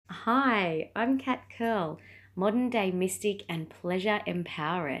Hi, I'm Kat Curl, modern day mystic and pleasure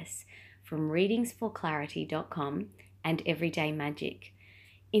empoweress from readingsforclarity.com and Everyday Magic.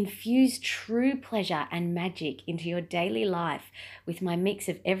 Infuse true pleasure and magic into your daily life with my mix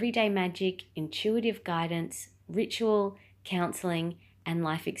of everyday magic, intuitive guidance, ritual, counseling, and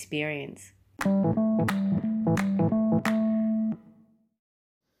life experience.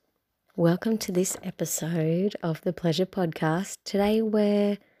 Welcome to this episode of the Pleasure Podcast. Today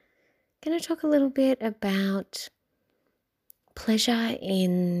we're going to talk a little bit about pleasure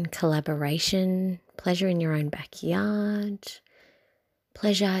in collaboration, pleasure in your own backyard,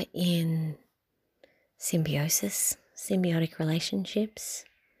 pleasure in symbiosis, symbiotic relationships.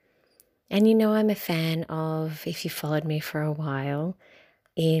 And you know I'm a fan of, if you followed me for a while,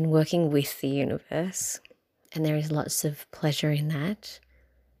 in working with the universe, and there is lots of pleasure in that.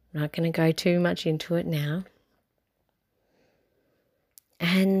 I'm not going to go too much into it now.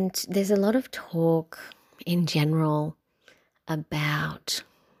 And there's a lot of talk in general about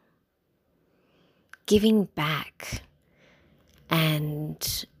giving back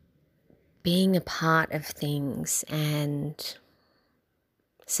and being a part of things and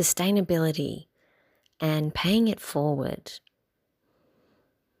sustainability and paying it forward.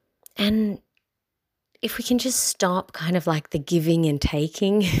 And if we can just stop kind of like the giving and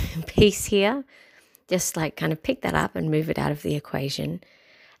taking piece here, just like kind of pick that up and move it out of the equation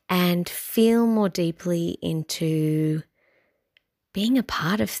and feel more deeply into being a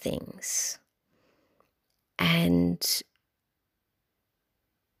part of things and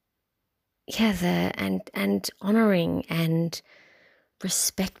and honoring and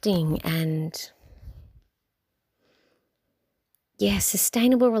respecting and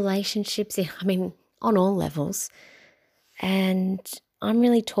sustainable relationships, on all levels. And I'm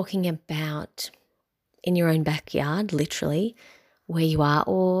really talking about in your own backyard, literally, where you are,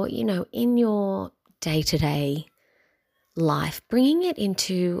 or, in your day-to-day life, bringing it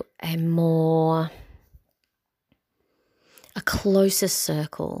into a closer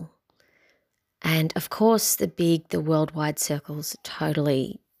circle. And of course, the worldwide circles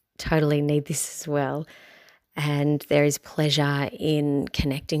totally need this as well. And there is pleasure in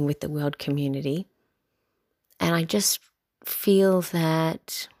connecting with the world community. And I just feel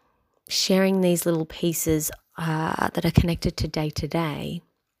that sharing these little pieces that are connected to day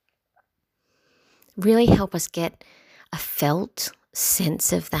really help us get a felt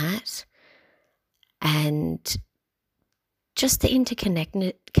sense of that and just the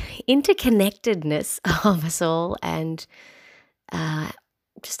interconnectedness of us all and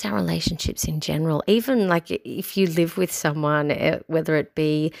just our relationships in general. Even like if you live with someone, whether it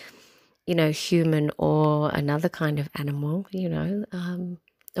be, human or another kind of animal,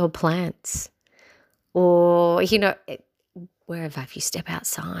 or plants, or, wherever, if you step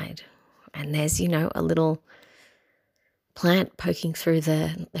outside and there's, a little plant poking through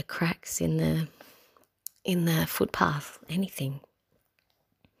the cracks in the footpath, anything.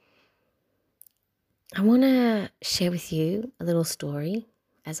 I want to share with you a little story,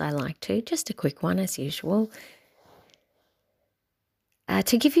 as I like to, just a quick one as usual,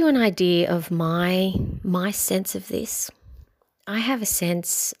 to give you an idea of my sense of this. I have a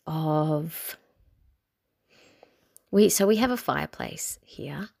sense of, we have a fireplace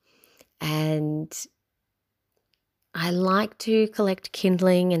here, and I like to collect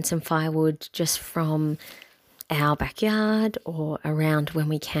kindling and some firewood just from our backyard or around when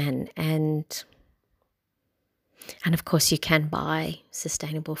we can. And of course you can buy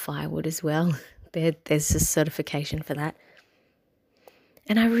sustainable firewood as well. There's a certification for that.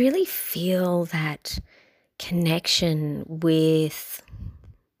 And I really feel that connection with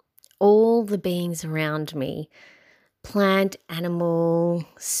all the beings around me, plant, animal,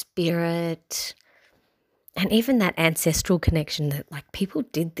 spirit, and even that ancestral connection that like people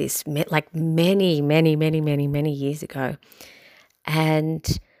did this like many, many, many, many, many years ago.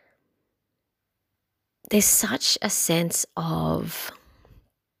 And there's such a sense of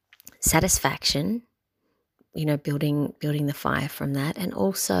satisfaction, building the fire from that. And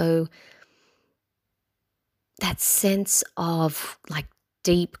also that sense of like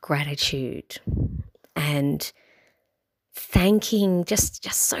deep gratitude and thanking, just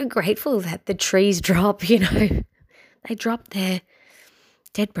so grateful that the trees drop, they drop their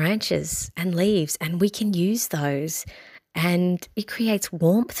dead branches and leaves and we can use those, and it creates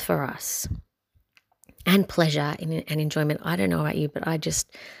warmth for us and pleasure and enjoyment. I don't know about you, but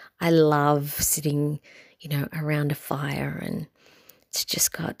I love sitting, around a fire, and it's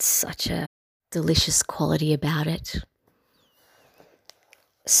just got such a delicious quality about it.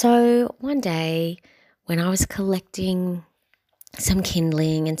 So one day when I was collecting some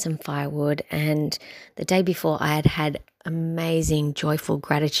kindling and some firewood. And the day before, I had had amazing, joyful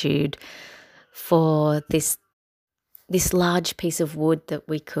gratitude for this large piece of wood that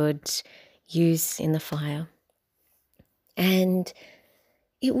we could use in the fire. And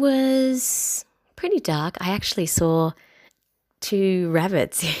it was pretty dark. I actually saw 2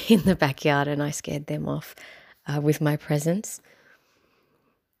 rabbits in the backyard and I scared them off with my presence.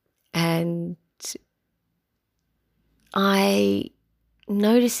 And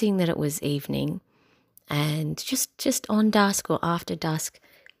noticing that it was evening and just on dusk or after dusk,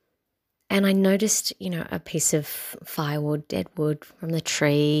 and I noticed, a piece of firewood, dead wood from the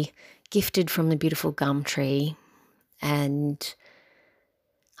tree, gifted from the beautiful gum tree. And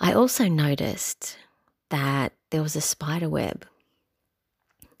I also noticed that there was a spider web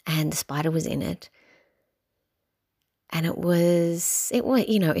and the spider was in it. And it wasn't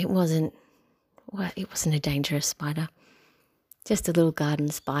a dangerous spider, just a little garden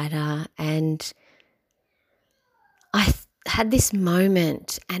spider. And I had this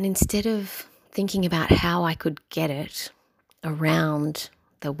moment, and instead of thinking about how I could get it around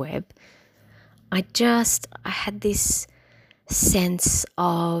the web, I had this sense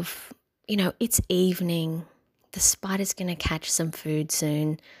of, it's evening, the spider's going to catch some food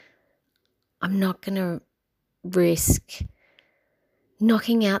soon. I'm not going to risk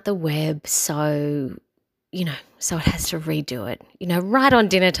knocking out the web so it has to redo it, right on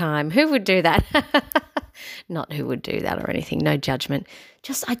dinner time. Who would do that? Not who would do that or anything, no judgment.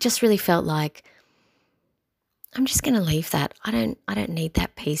 I just really felt like I'm just going to leave that. I don't need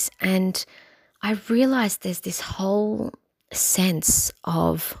that piece. And I realized there's this whole sense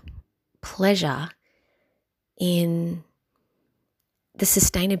of pleasure in the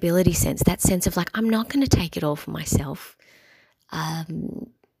sustainability sense, that sense of like, I'm not going to take it all for myself.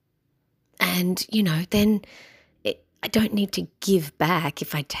 Then I don't need to give back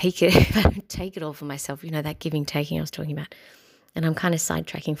if I take it, if I don't take it all for myself, that giving, taking I was talking about. And I'm kind of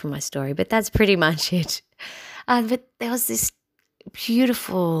sidetracking from my story, but that's pretty much it. But there was this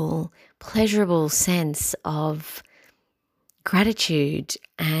beautiful, pleasurable sense of gratitude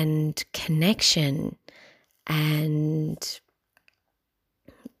and connection, and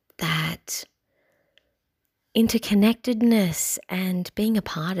that interconnectedness and being a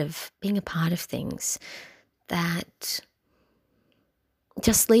part of things, that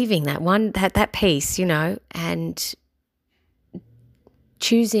just leaving that piece, and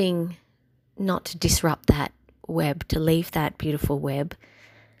choosing not to disrupt that web, to leave that beautiful web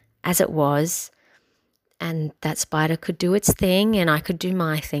as it was, and that spider could do its thing and I could do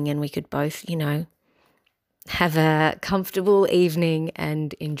my thing, and we could both, have a comfortable evening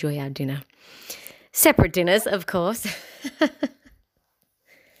and enjoy our dinner. Separate dinners, of course.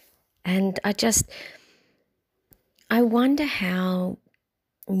 And I wonder how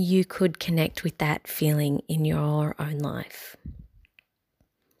you could connect with that feeling in your own life.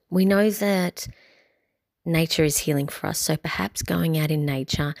 We know that nature is healing for us, so perhaps going out in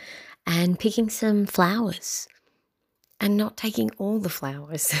nature and picking some flowers and not taking all the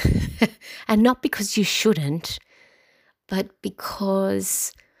flowers. And not because you shouldn't, but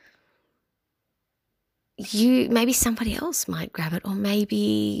because maybe somebody else might grab it, or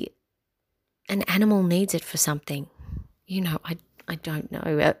maybe an animal needs it for something. I don't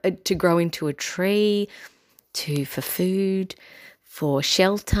know, to grow into a tree, for food, for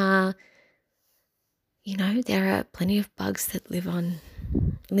shelter. There are plenty of bugs that live on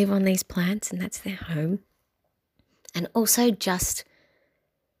these plants, and that's their home. And also just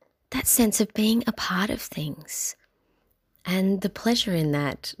that sense of being a part of things and the pleasure in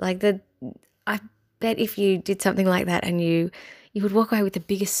that. I bet if you did something like that and you would walk away with the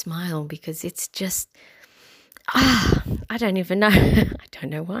biggest smile, because it's just, I don't even know. I don't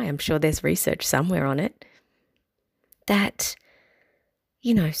know why. I'm sure there's research somewhere on it. That,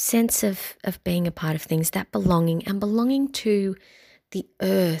 sense of being a part of things, that belonging to the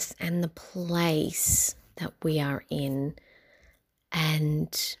earth and the place that we are in.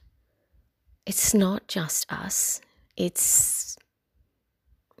 And it's not just us. It's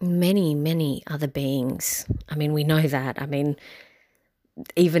many, many other beings. We know that.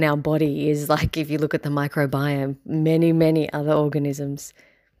 Even our body is like, if you look at the microbiome, many, many other organisms.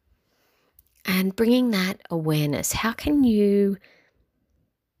 And bringing that awareness, how can you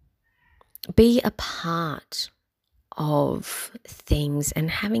be a part of things and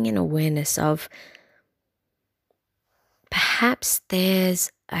having an awareness of perhaps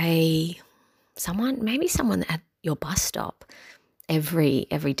there's someone at your bus stop every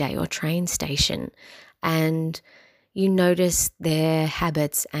day, or train station, and you notice their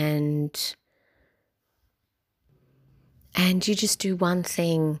habits and and you just do one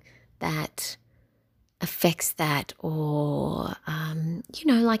thing that affects that, or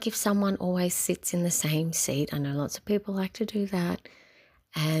like if someone always sits in the same seat. I know lots of people like to do that,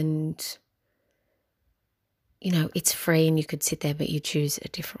 and it's free and you could sit there, but you choose a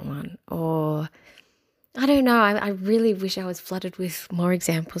different one. Or I don't know, I really wish I was flooded with more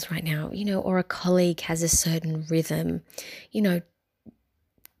examples right now, or a colleague has a certain rhythm.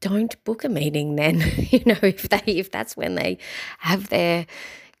 Don't book a meeting then, if that's when they have their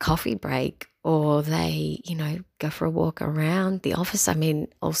coffee break, or they, go for a walk around the office. I mean,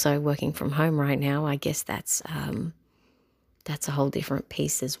 also working from home right now, I guess that's a whole different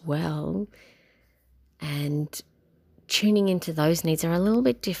piece as well. And tuning into those needs are a little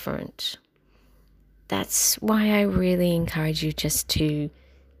bit different. That's why I really encourage you just to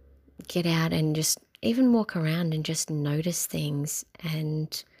get out and just even walk around and just notice things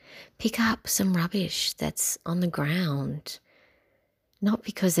and pick up some rubbish that's on the ground. Not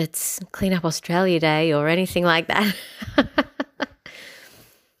because it's Clean Up Australia Day or anything like that,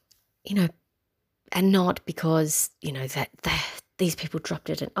 and not because, that these people dropped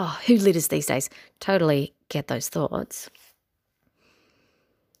it and, who litters these days? Totally get those thoughts.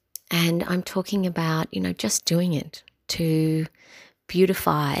 And I'm talking about, just doing it to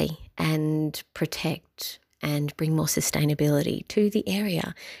beautify and protect and bring more sustainability to the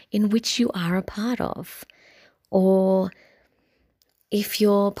area in which you are a part of. Or if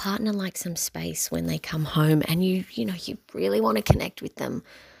your partner likes some space when they come home and you really want to connect with them,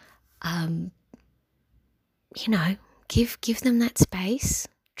 give them that space.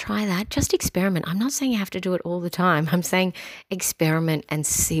 Try that. Just experiment. I'm not saying you have to do it all the time. I'm saying experiment and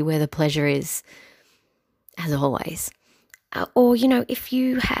see where the pleasure is, as always. Or, if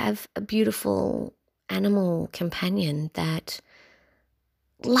you have a beautiful animal companion that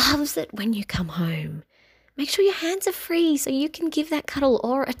loves it when you come home, make sure your hands are free so you can give that cuddle.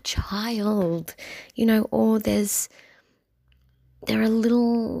 Or a child, or there are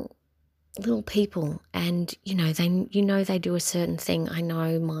little people, and they do a certain thing. I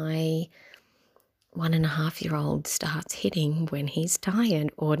know my 1.5-year-old starts hitting when he's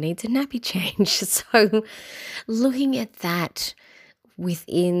tired or needs a nappy change. So looking at that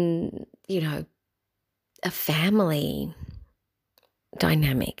within, a family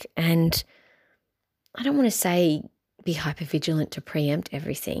dynamic, and I don't want to say be hypervigilant to preempt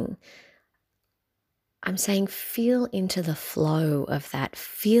everything. I'm saying feel into the flow of that,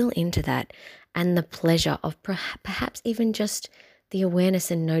 feel into that, and the pleasure of perhaps even just the awareness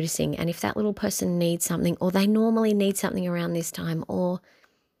and noticing. And if that little person needs something, or they normally need something around this time, or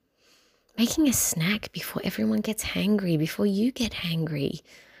making a snack before everyone gets hangry, before you get hangry,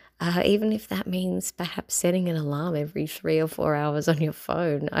 even if that means perhaps setting an alarm every 3 or 4 hours on your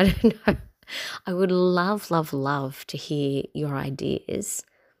phone. I don't know. I would love, love, love to hear your ideas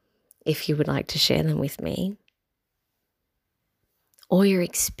if you would like to share them with me, or your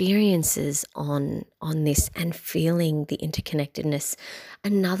experiences on this and feeling the interconnectedness.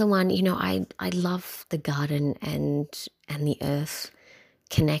 Another one, I love the garden and the earth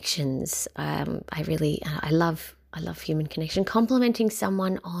connections. I love human connection. Complimenting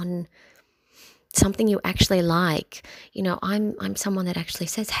someone on something you actually like. I'm someone that actually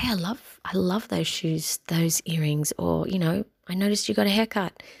says, "Hey, I love those shoes, those earrings," or I noticed you got a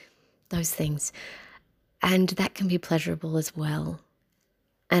haircut. Those things, and that can be pleasurable as well.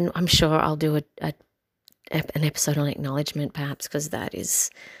 And I'm sure I'll do an episode on acknowledgement, perhaps, because that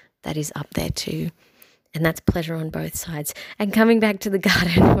is up there too. And that's pleasure on both sides. And coming back to the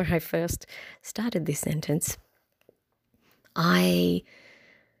garden where I first started this sentence, I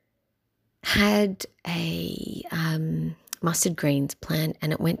had a mustard greens plant,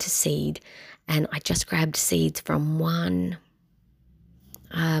 and it went to seed, and I just grabbed seeds from one.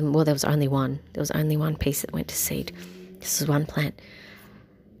 There was only one. There was only one piece that went to seed. This was one plant.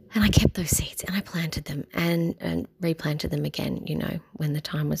 And I kept those seeds and I planted them and replanted them again, when the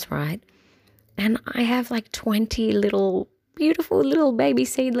time was right. And I have like 20 little, beautiful little baby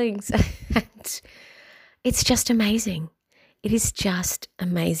seedlings. And it's just amazing. It is just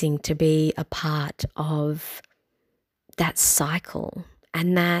amazing to be a part of that cycle.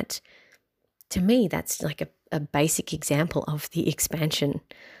 And that, to me, that's like a basic example of the expansion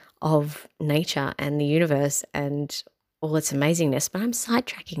of nature and the universe and all its amazingness. But I'm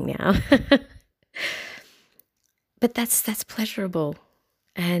sidetracking now. But that's pleasurable.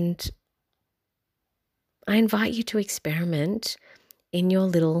 And I invite you to experiment in your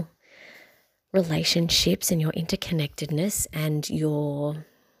little relationships and your interconnectedness and your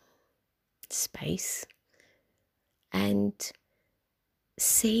space, and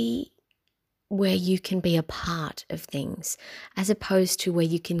see where you can be a part of things, as opposed to where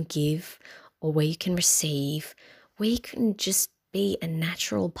you can give or where you can receive, where you can just be a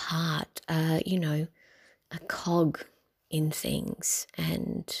natural part, a cog in things.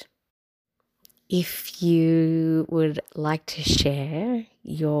 And if you would like to share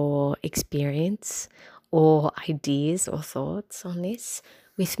your experience or ideas or thoughts on this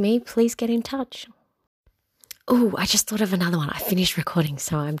with me, please get in touch. Oh, I just thought of another one. I finished recording,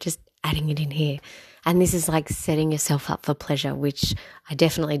 so I'm just adding it in here. And this is like setting yourself up for pleasure, which I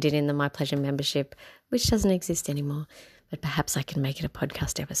definitely did in the My Pleasure membership, which doesn't exist anymore. But perhaps I can make it a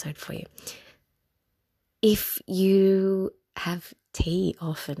podcast episode for you. If you have tea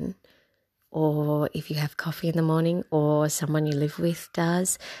often, or if you have coffee in the morning, or someone you live with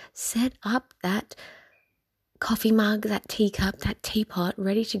does, set up that coffee mug, that teacup, that teapot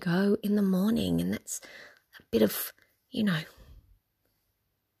ready to go in the morning. And that's a bit of,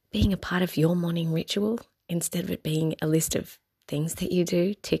 being a part of your morning ritual instead of it being a list of things that you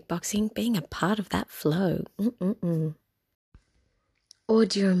do, tick boxing, being a part of that flow. Or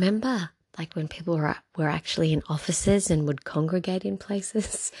do you remember like when people were actually in offices and would congregate in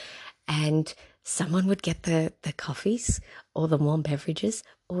places and someone would get the coffees or the warm beverages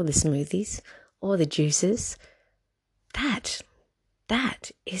or the smoothies or the juices? That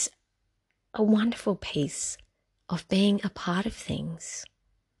is a wonderful piece of being a part of things.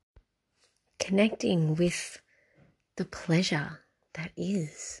 Connecting with the pleasure that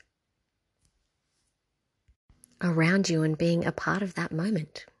is around you and being a part of that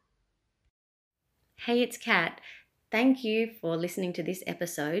moment. Hey, it's Kat. Thank you for listening to this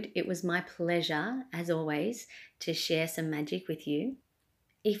episode. It was my pleasure, as always, to share some magic with you.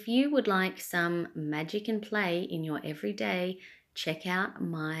 If you would like some magic and play in your everyday, check out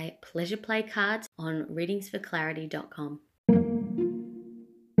my pleasure play cards on readingsforclarity.com.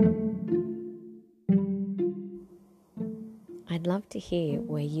 I'd love to hear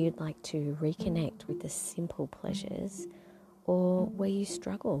where you'd like to reconnect with the simple pleasures or where you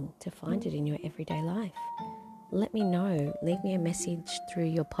struggle to find it in your everyday life. Let me know. Leave me a message through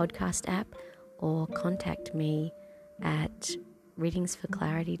your podcast app or contact me at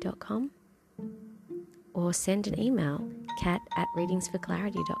readingsforclarity.com or send an email,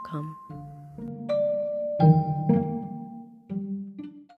 kat@readingsforclarity.com.